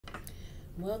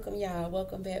Welcome, y'all.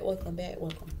 Welcome back. Welcome back.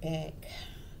 Welcome back.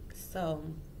 So,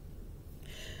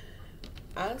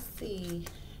 I see,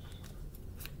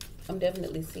 I'm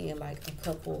definitely seeing like a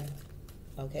couple.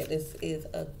 Okay, this is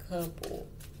a couple.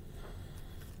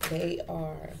 They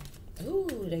are,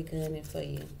 ooh, they gunning for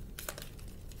you.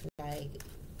 Like,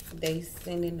 they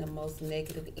sending the most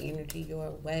negative energy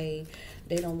your way.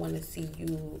 They don't want to see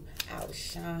you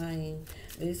outshine.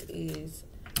 This is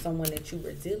someone that you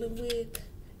were dealing with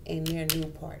and their new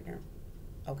partner.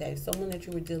 Okay, someone that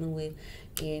you were dealing with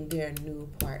and their new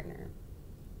partner.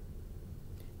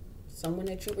 Someone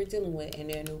that you were dealing with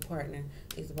and their new partner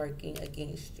is working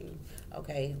against you.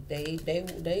 Okay, they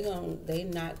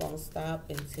not gonna stop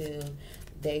until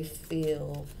they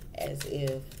feel as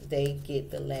if they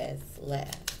get the last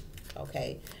laugh.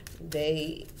 Okay,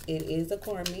 it is a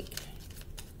karmic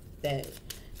that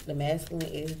the masculine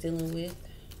is dealing with,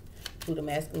 who the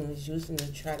masculine is using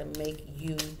to try to make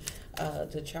you,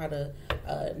 to try to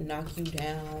knock you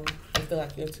down. You feel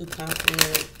like you're too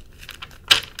confident.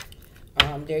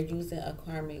 They're using a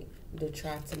karmic to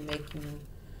try to make you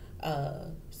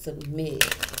submit,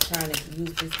 trying to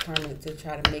use this karmic to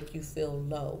try to make you feel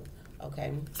low.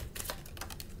 Okay.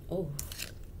 Oh,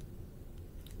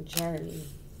 journey.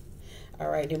 All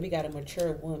right, then we got a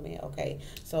mature woman. Okay,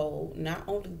 so not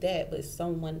only that, but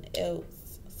someone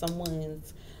else,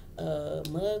 someone's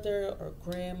mother or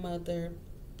grandmother.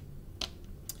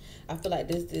 I feel like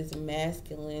this is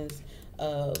masculine's,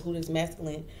 who this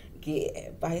masculine get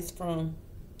advice from.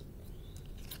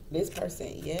 This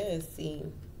person, yes, see,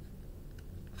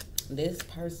 this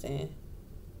person,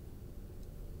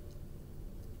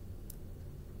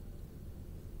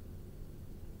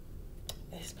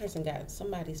 this person got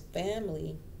somebody's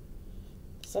family.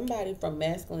 Somebody from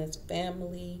masculine's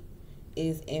family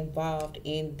is involved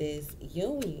in this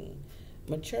union.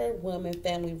 Mature woman,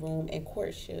 family room, and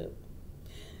courtship.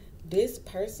 This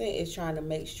person is trying to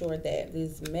make sure that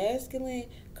this masculine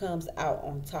comes out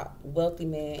on top. Wealthy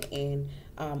man and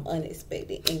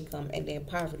unexpected income, and then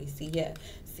poverty. See, yeah.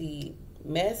 See,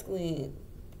 masculine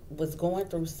was going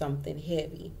through something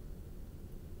heavy.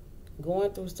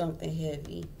 Going through something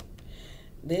heavy.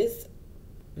 This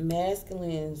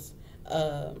masculine's,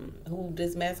 who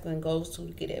this masculine goes to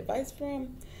get advice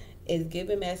from, is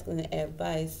giving masculine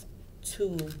advice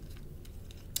to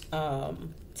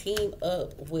team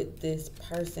up with this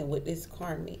person, with this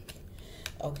karmic,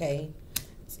 okay,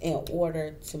 in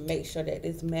order to make sure that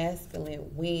this masculine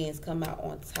wins, come out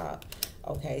on top.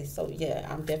 Okay, so yeah,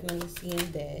 I'm definitely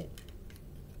seeing that.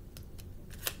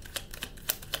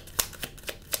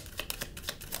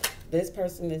 This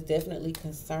person is definitely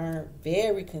concerned,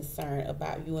 very concerned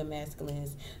about you and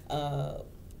masculine's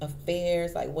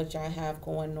affairs, like what y'all have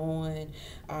going on.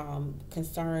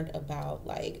 Concerned about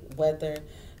like whether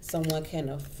someone can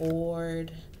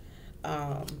afford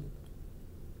um,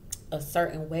 a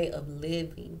certain way of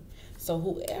living. So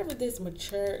whoever this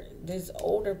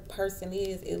older person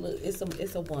is,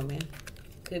 it's a woman.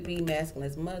 Could be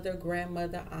masculine's mother,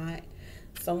 grandmother, aunt,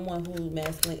 someone who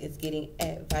masculine is getting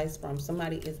advice from.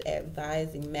 Somebody is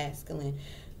advising masculine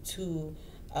to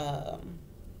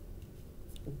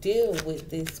deal with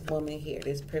this woman here,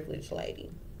 this privileged lady.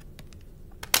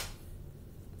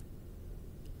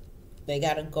 They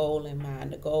got a goal in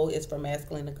mind. The goal is for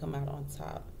masculine to come out on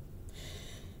top.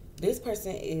 This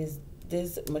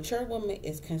mature woman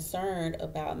is concerned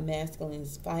about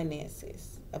masculine's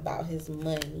finances, about his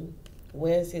money.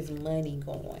 Where's his money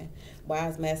going? Why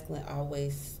is masculine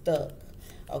always stuck,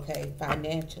 okay,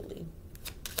 financially?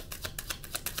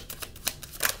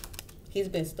 He's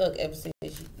been stuck ever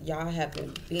since y'all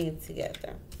haven't been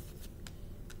together.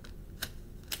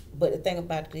 But the thing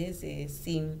about this is,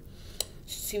 see,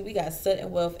 we got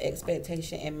sudden wealth,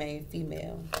 expectation, and main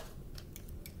female.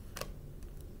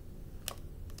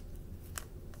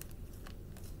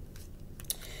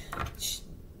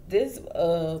 This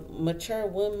mature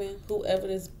woman, whoever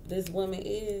this woman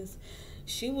is,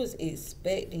 she was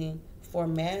expecting for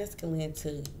masculine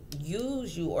to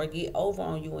use you or get over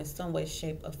on you in some way,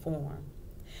 shape, or form.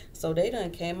 So they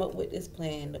done came up with this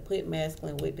plan to put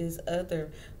masculine with this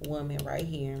other woman right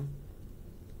here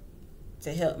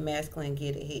to help masculine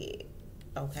get ahead.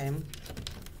 Okay,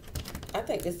 I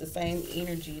think it's the same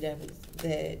energy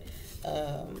that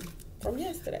from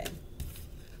yesterday.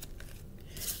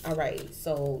 All right,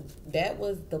 so that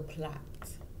was the plot.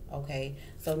 Okay,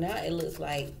 so now it looks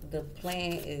like the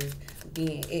plan is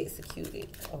being executed.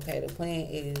 Okay, the plan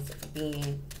is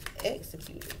being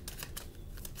executed.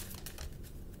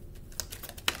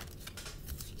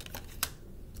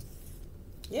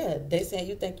 Yeah, they saying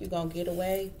you think you're gonna get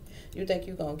away. You think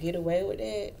you're gonna get away with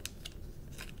that?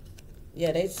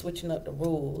 Yeah, they switching up the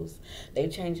rules. They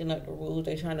changing up the rules.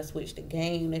 They trying to switch the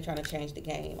game. They trying to change the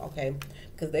game, okay?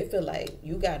 Because they feel like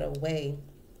you got away,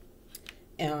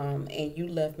 and you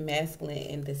left masculine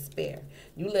in despair.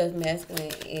 You left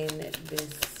masculine in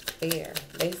despair.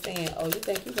 They saying, "Oh, you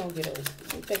think you gonna get away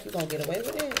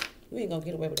with that? You ain't gonna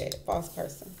get away with that, false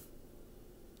person.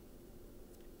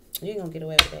 You ain't gonna get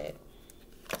away with that."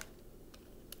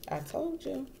 I told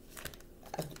you.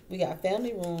 We got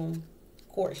family room,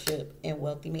 courtship, and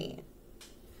wealthy man.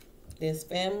 This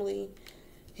family,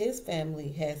 his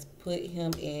family has put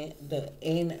him in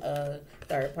a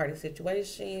third party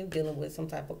situation, dealing with some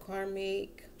type of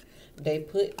karmic. They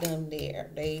put them there.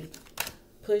 They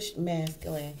pushed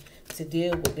masculine to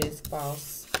deal with this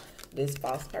false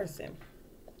person.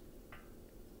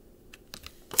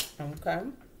 Okay.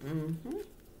 Mm-hmm.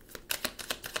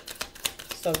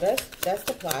 So that's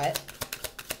the plot.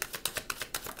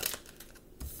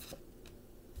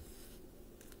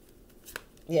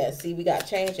 Yeah, see, we got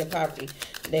change in poverty.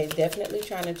 They definitely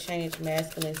trying to change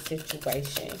masculine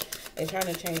situation. They trying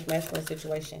to change masculine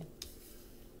situation.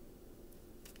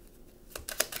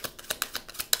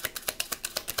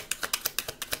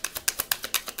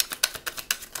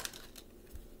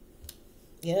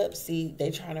 Yep, see, they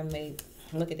trying to make,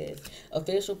 look at this,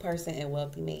 official person and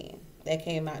wealthy man. That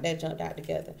came out, that jumped out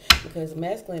together. Because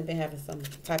masculine been having some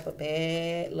type of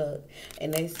bad luck.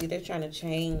 And they're trying to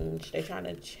change. They're trying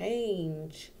to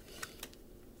change.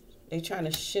 They're trying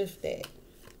to shift that.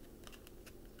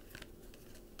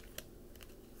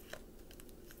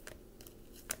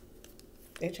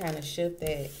 They're trying to shift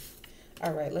that.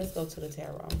 All right, let's go to the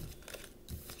tarot.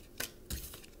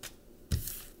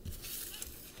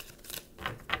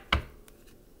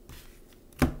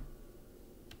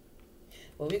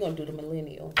 Well, we're going to do the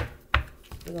millennial.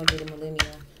 We're going to do the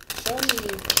millennial. Show me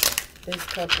this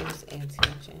couple's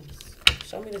intentions.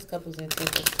 Show me this couple's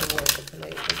intentions towards the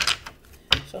collective.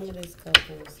 Show me this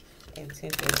couple's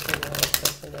intentions towards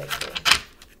the collective.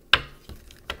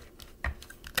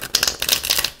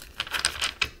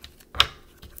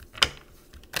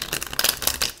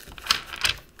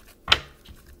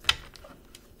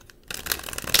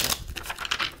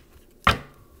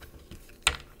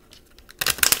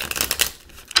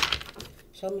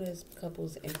 Show me this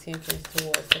couple's intentions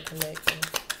towards the collective.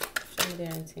 Show me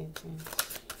their intentions.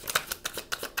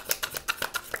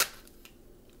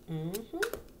 Mm-hmm.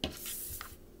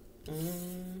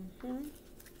 Mm-hmm.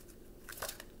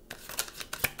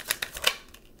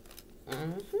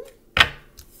 Mm-hmm.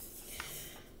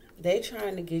 They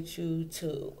trying to get you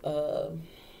to,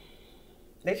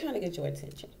 they're trying to get your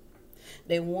attention.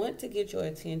 They want to get your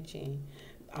attention.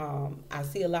 I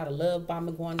see a lot of love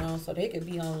bombing going on, so they could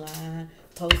be online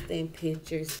posting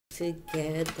pictures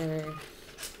together,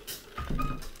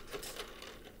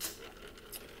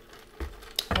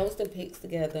 posting pics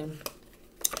together,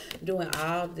 doing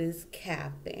all this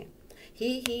capping.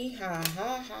 He, ha,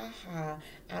 ha, ha, ha.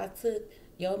 I took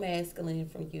your masculine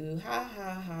from you. Ha,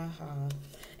 ha, ha, ha.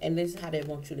 And this is how they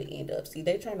want you to end up. See,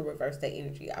 they're trying to reverse that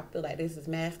energy. I feel like this is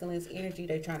masculine's energy.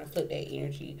 They're trying to flip that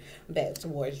energy back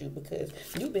towards you because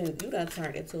you done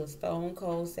turned into a stone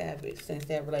cold savage since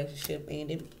that relationship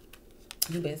ended.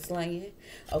 You've been slaying.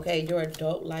 Okay, your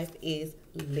adult life is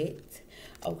lit.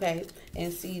 Okay,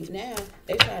 and see, now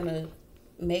they're trying to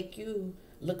make you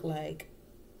look like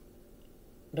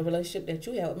the relationship that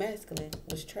you had with masculine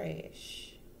was trash.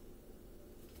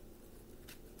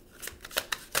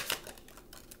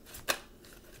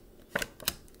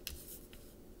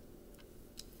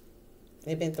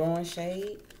 They've been throwing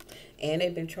shade and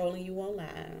they've been trolling you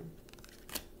online.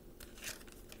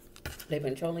 They've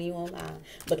been trolling you online.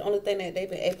 But the only thing that they've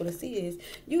been able to see is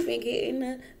you've been getting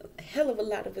a hell of a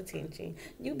lot of attention.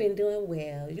 You've been doing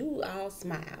well. You all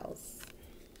smiles.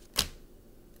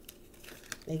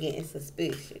 They're getting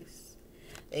suspicious.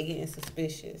 They're getting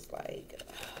suspicious. Like,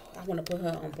 oh, I want to put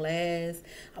her on blast.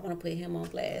 I want to put him on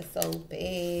blast so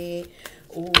bad.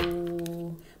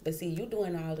 Ooh. But see, you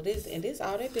doing all of this, and this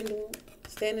all they've been doing,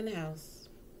 staying in the house.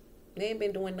 They ain't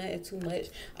been doing nothing too much.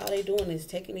 All they doing is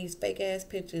taking these fake ass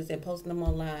pictures and posting them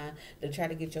online to try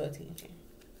to get your attention.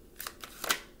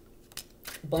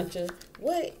 Bunch of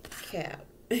what? Cap.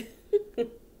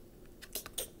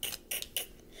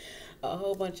 A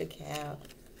whole bunch of cap.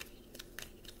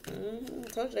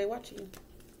 Told you they watching you.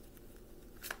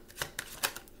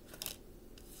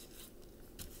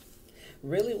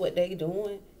 Really what they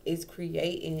doing is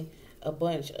creating a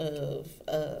bunch of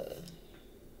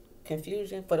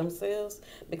confusion for themselves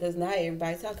because now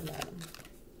everybody's talking about them.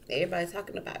 Everybody's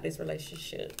talking about this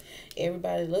relationship.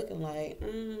 Everybody looking like,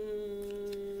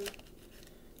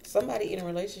 somebody in a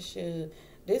relationship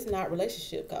This not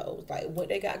relationship goals. Like what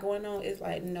they got going on is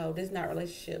like, no, this not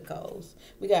relationship goals.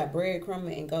 We got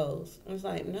breadcrumbing and goals. It's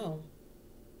like, no.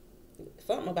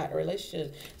 Something about the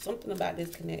relationship, something about this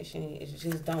connection, it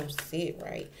just don't sit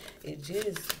right. It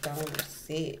just don't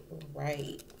sit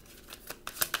right.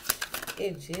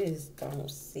 It just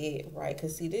don't sit right.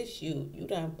 Cause see, this you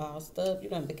done bossed up. You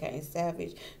done became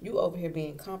savage. You over here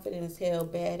being confident as hell,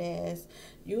 badass.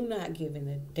 You not giving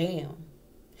a damn.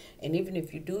 And even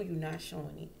if you do, you're not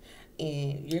showing it.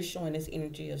 And you're showing this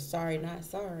energy of sorry, not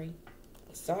sorry.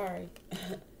 Sorry,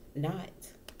 not.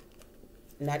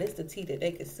 Now this the tea that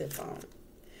they can sip on.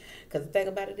 Cause the thing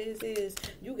about it is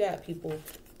you got people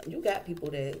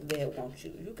that want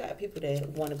you. You got people that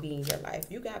want to be in your life.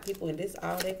 You got people in this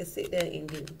all they can sit there and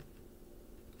do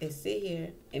is sit here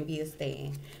and be a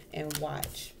stand and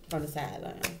watch from the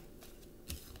sideline.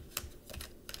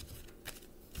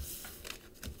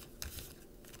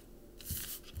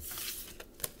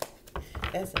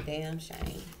 That's a damn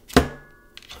shame.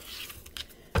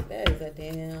 That is a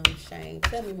damn shame.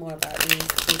 Tell me more about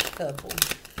this couple.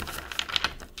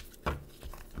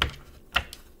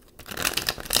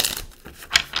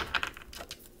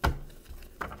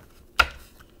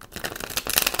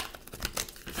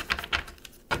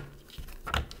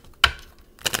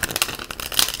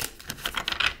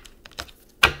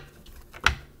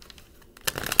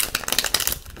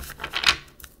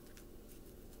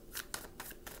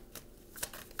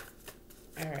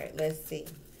 All right, let's see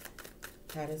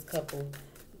how this couple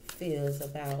feels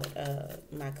about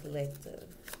my collective.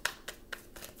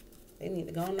 They need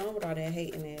to go on with all that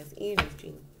hating ass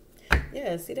energy.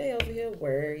 Yeah, see, they over here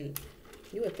worried.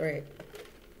 You a threat.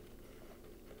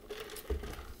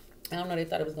 I don't know, they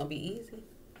thought it was going to be easy.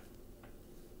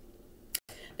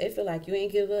 They feel like you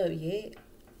ain't give up yet.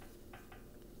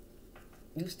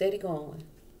 You steady going.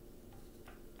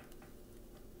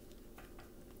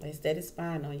 They steady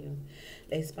spying on you.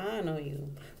 They spying on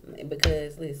you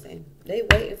because, listen, they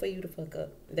waiting for you to fuck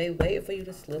up. They waiting for you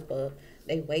to slip up.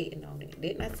 They waiting on it.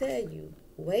 Didn't I tell you?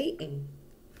 Waiting.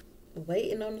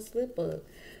 Waiting on the slip up.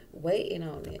 Waiting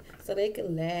on it. So they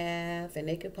can laugh and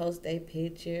they can post their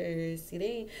pictures.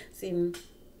 They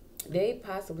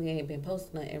possibly ain't been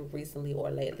posting nothing recently or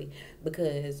lately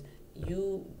because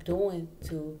you doing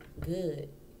too good.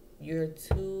 You're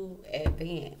too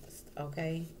advanced,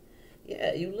 okay?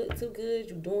 Yeah, you look too good.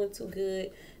 You doing too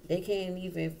good. They can't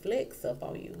even flex up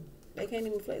on you. They can't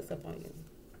even flex up on you.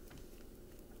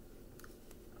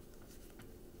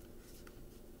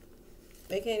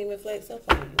 They can't even flex up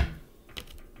on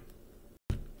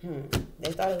you.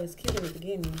 They thought it was cute in the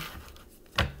beginning.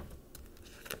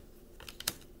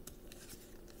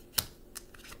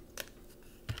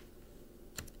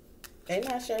 They're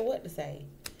not sure what to say.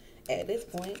 At this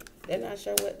point, they're not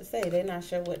sure what to say. They're not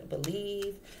sure what to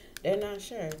believe. They're not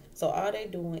sure. So all they're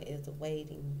doing is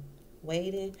waiting.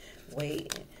 Waiting.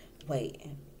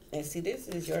 And see, this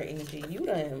is your energy. You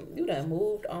done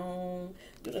moved on.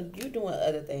 You doing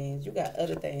other things. You got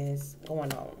other things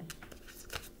going on.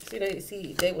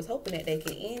 They was hoping that they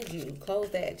could end you, close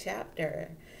that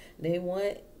chapter. They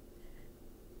want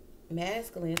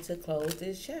masculine to close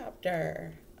this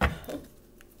chapter.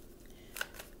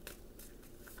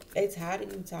 They tired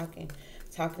of you talking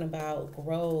about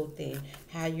growth and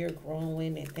how you're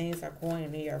growing and things are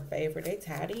going in your favor. They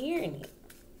tired of hearing it.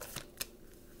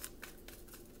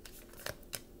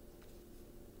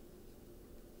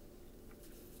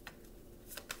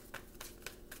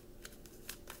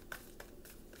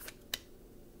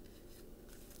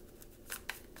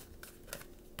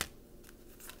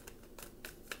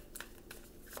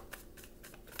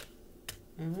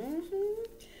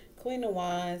 Queen of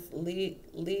Wands,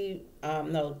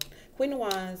 Queen of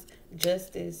Wands,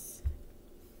 Justice,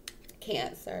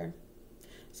 Cancer.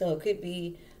 So it could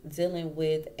be dealing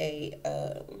with a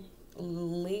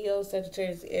Leo,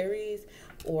 Sagittarius, Aries,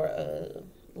 or a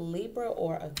Libra,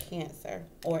 or a Cancer,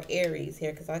 or Aries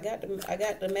here, because I got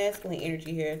the masculine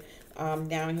energy here,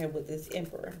 down here with this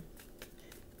Emperor.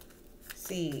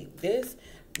 See, this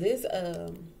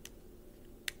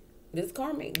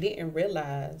karmic didn't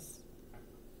realize.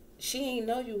 She ain't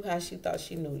know you how she thought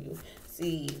she knew you.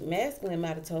 See, masculine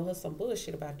might have told her some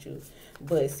bullshit about you.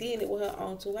 But seeing it with her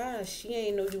own two eyes, she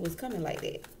ain't know you was coming like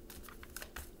that.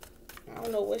 I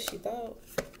don't know what she thought.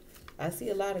 I see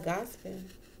a lot of gossiping.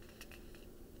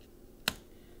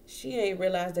 She ain't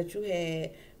realized that you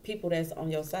had people that's on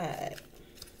your side.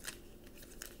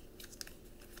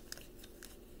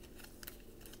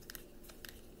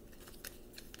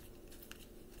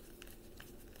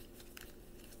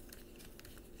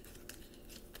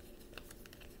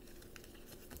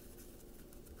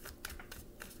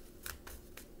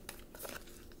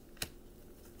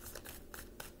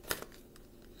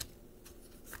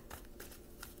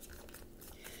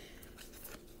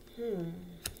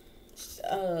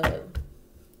 Uh,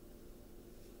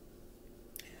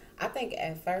 I think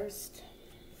at first,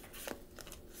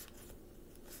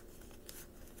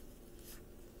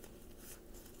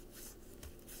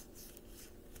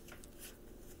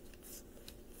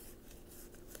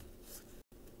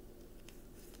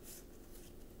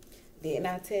 didn't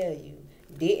I tell you?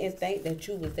 Didn't think that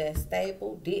you was that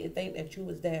stable. Didn't think that you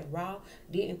was that raw.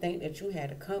 Didn't think that you had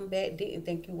a comeback. Didn't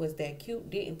think you was that cute.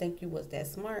 Didn't think you was that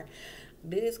smart.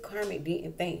 This karmic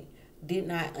didn't think. Did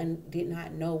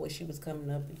not know what she was coming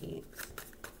up against.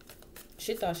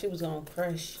 She thought she was gonna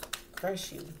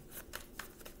crush you.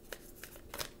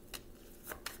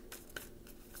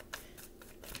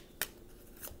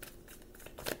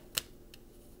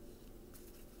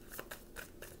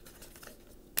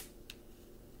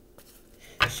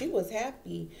 She was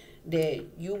happy that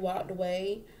you walked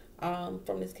away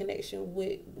from this connection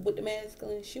with the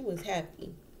masculine. She was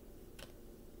happy.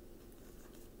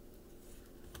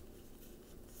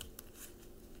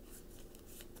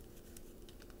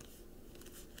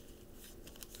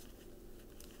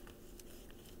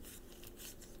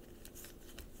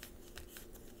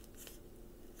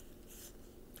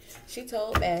 She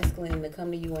told masculine to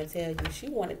come to you and tell you. She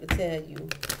wanted to tell you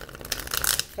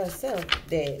herself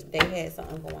that they had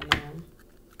something going on.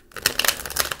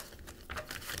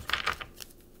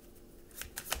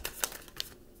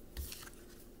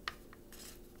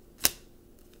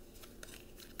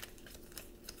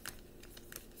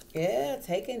 Yeah,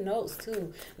 taking notes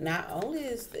too. Not only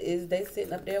is they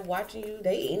sitting up there watching you,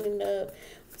 they ending up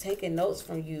taking notes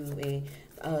from you and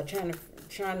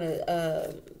trying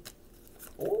to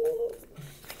ooh.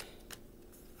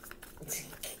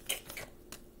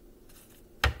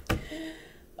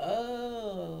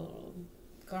 Oh,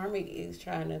 karmic is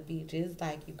trying to be just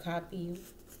like you, copy you.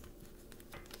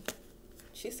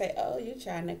 She say, "Oh, you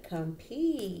trying to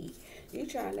compete? You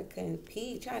trying to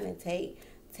compete? Trying to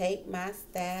take my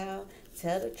style?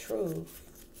 Tell the truth."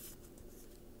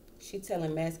 She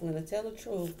telling masculine to tell the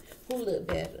truth. Who look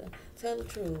better? Tell the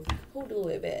truth. Who do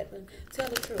it better? Tell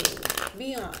the truth.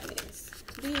 Be honest.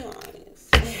 Be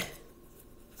honest.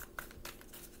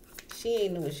 She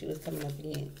ain't knew what she was coming up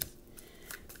against.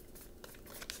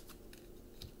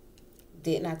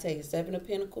 Didn't I tell you? Seven of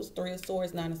Pentacles, Three of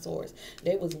Swords, Nine of Swords.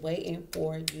 They was waiting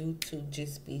for you to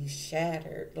just be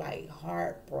shattered, like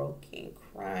heartbroken,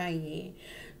 crying,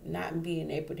 not being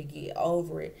able to get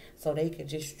over it, so they could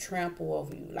just trample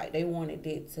over you. Like they wanted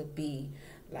it to be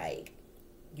like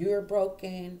you're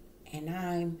broken and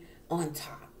I'm on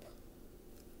top.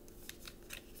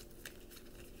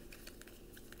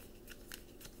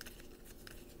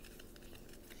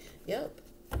 Yep.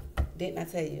 Didn't I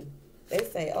tell you? They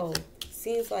say, oh,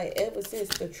 seems like ever since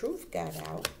the truth got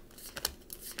out,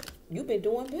 you've been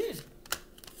doing better.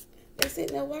 They're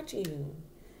sitting there watching you.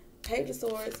 Page of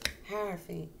Swords,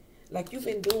 Hierophant. Like you've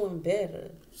been doing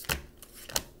better.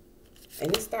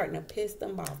 And it's starting to piss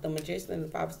them off. The Magician and the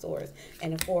Five of Swords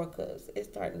and the Four of Cups. It's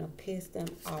starting to piss them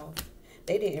off.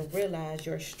 They didn't realize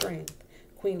your strength.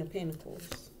 Queen of Pentacles.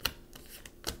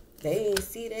 They didn't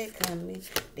see that coming.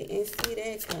 They didn't see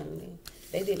that coming.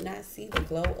 They did not see the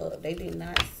glow up. They did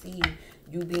not see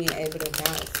you being able to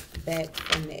bounce back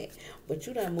from that. But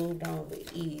you done moved on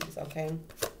with ease, okay?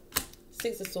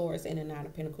 Six of Swords and the Nine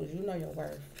of Pentacles. You know your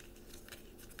worth.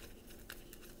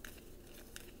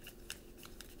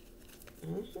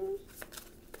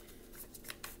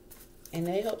 And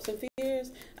their hopes and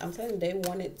fears, I'm telling you, they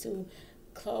wanted to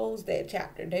close that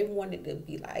chapter. They wanted to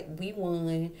be like, we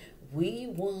won, we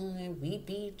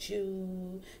beat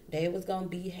you. They was gonna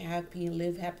be happy and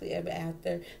live happily ever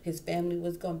after. His family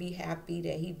was gonna be happy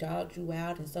that he dogged you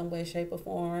out in some way, shape, or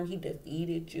form. He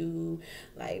defeated you.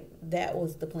 Like that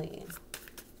was the plan.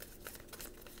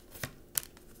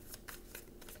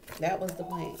 That was the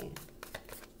plan.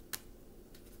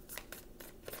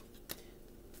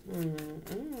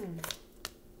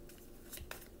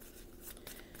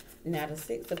 Now the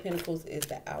Six of Pentacles is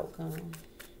the outcome.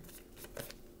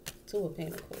 Two of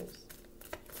Pentacles.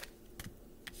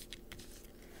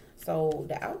 So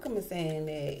the outcome is saying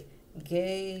that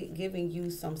giving you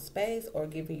some space or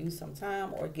giving you some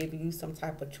time or giving you some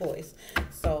type of choice.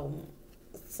 So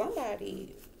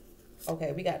somebody,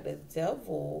 okay, we got the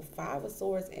Devil, Five of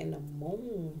Swords, and the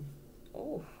Moon.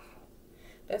 Oh,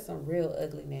 that's some real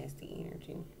ugly, nasty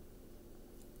energy.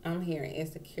 I'm hearing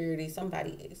insecurity.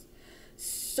 Somebody is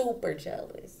super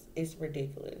jealous. It's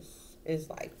ridiculous. It's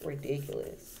like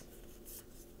ridiculous.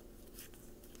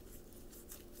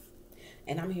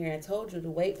 And I'm hearing, I told you to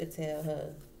wait to tell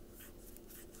her.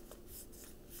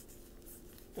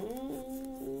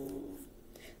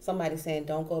 somebody saying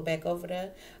don't go back over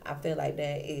there, I feel like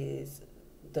that is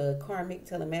the karmic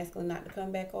telling masculine not to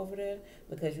come back over there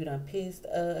because you done pissed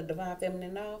divine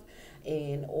feminine off,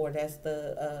 and or that's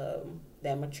the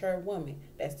that mature woman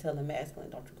that's telling masculine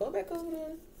don't you go back over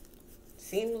there.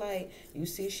 Seem like you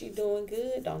see she doing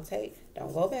good, don't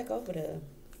go back over there.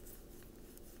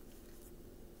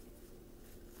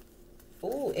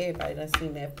 Ooh, everybody done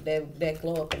seen that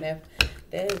glow up, and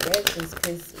that just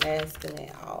pissed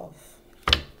masculine off.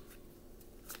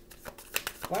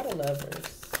 Why the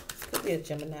Lovers? Could be a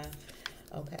Gemini.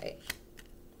 Okay.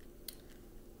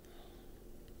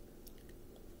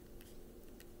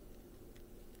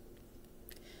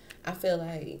 I feel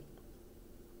like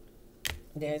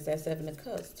there's that Seven of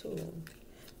Cups too.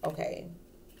 Okay.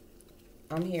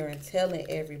 I'm hearing telling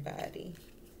everybody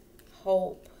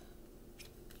hope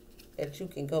that you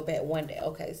can go back one day.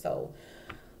 Okay, so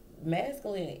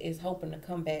masculine is hoping to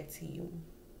come back to you.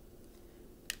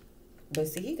 But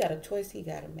see, he got a choice he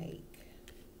got to make.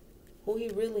 Who he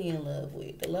really in love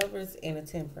with? The Lovers and the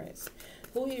Temperance.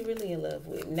 Who he really in love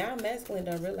with? Now masculine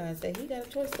don't realize that he got a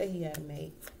choice that he got to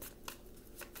make.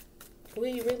 Who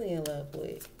he really in love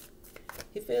with?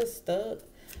 He feels stuck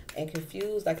and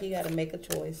confused, like he got to make a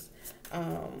choice.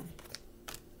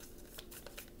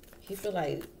 He feel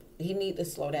like he need to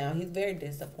slow down. He's very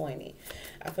disappointed.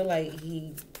 I feel like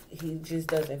he just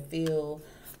doesn't feel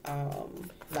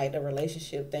like the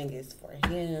relationship thing is for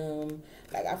him.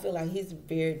 Like I feel like he's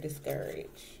very discouraged.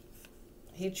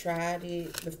 He tried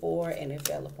it before and it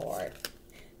fell apart.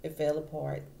 It fell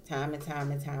apart time and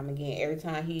time and time again. Every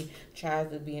time he tries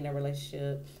to be in a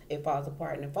relationship, it falls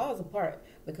apart. And it falls apart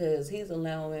because he's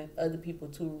allowing other people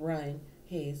to run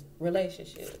his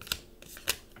relationship.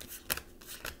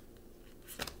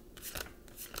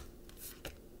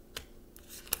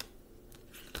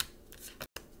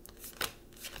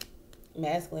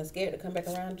 Masculine scared to come back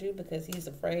around you because he's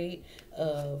afraid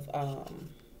of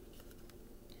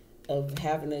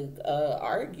having to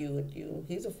argue with you.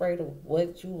 He's afraid of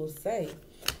what you will say,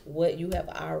 what you have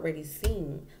already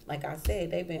seen. Like I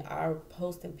said, they've been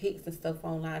posting pics and stuff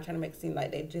online trying to make it seem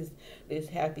like they just this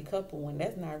happy couple when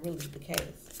that's not really the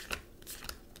case.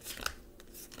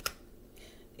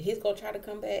 He's gonna try to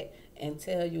come back and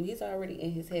tell you he's already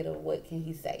in his head of what can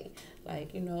he say.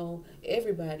 Like, you know,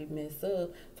 everybody mess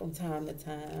up from time to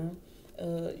time.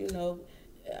 You know,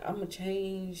 I'm a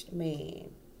changed man.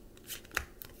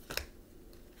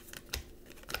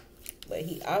 But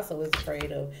he also is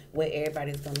afraid of what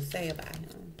everybody's going to say about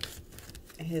him.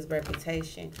 And his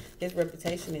reputation. His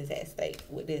reputation is at stake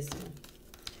with this one.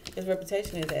 His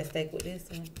reputation is at stake with this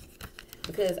one.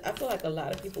 Because I feel like a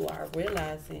lot of people are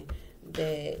realizing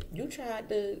that you tried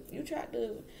to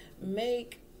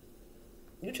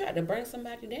bring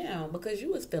somebody down because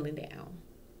you was feeling down.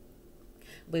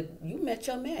 But you met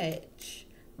your match.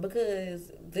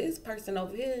 Because this person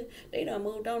over here, they done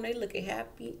moved on, they looking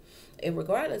happy. And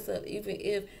regardless of even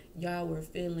if y'all were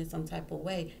feeling some type of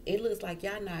way, it looks like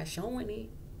y'all not showing it.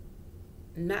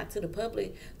 Not to the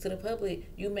public. To the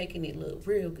public, you making it look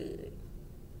real good.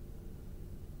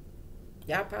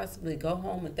 Y'all possibly go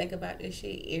home and think about this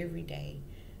shit every day.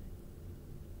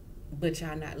 But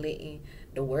y'all not letting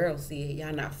the world see it.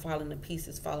 Y'all not falling to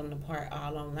pieces, falling apart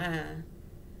all online.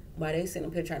 While they sitting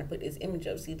up here trying to put this image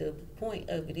up. See, the point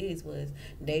of it was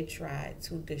they tried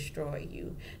to destroy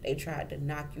you. They tried to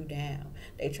knock you down.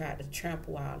 They tried to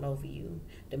trample all over you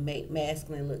to make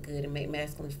masculine look good and make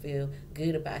masculine feel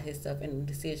good about himself and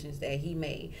the decisions that he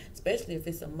made. Especially if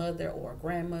it's a mother or a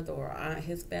grandmother or aunt,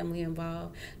 his family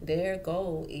involved. Their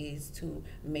goal is to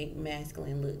make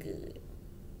masculine look good.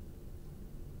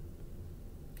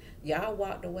 Y'all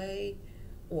walked away,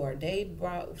 or they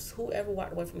brought, whoever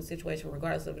walked away from the situation,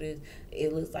 regardless of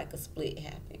it looks like a split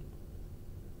happened.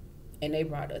 And they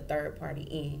brought a third party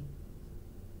in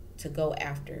to go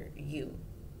after you.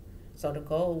 So the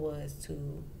goal was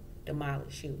to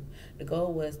demolish you. The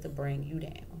goal was to bring you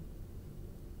down.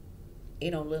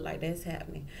 It don't look like that's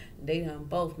happening. They done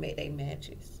both made their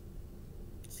matches.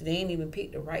 So they didn't even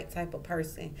pick the right type of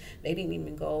person. They didn't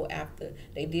even go after.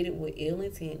 They did it with ill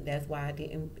intent. That's why it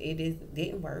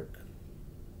didn't work.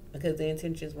 Because the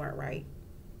intentions weren't right.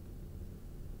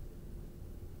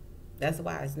 That's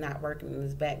why it's not working and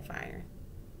it's backfiring.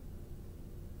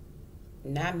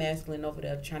 Not masculine over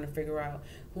there trying to figure out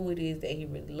who it is that he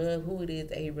really loves, who it is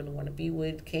that he really want to be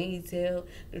with. Can he tell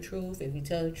the truth? If he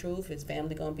tell the truth, his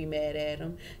family gonna be mad at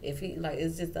him. If he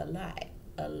it's just a lot.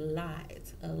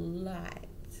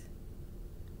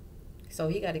 So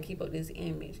he got to keep up this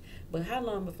image. But how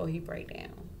long before he break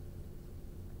down?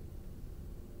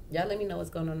 Y'all let me know what's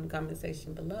going on in the comment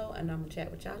section below, and I'm going to chat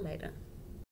with y'all later.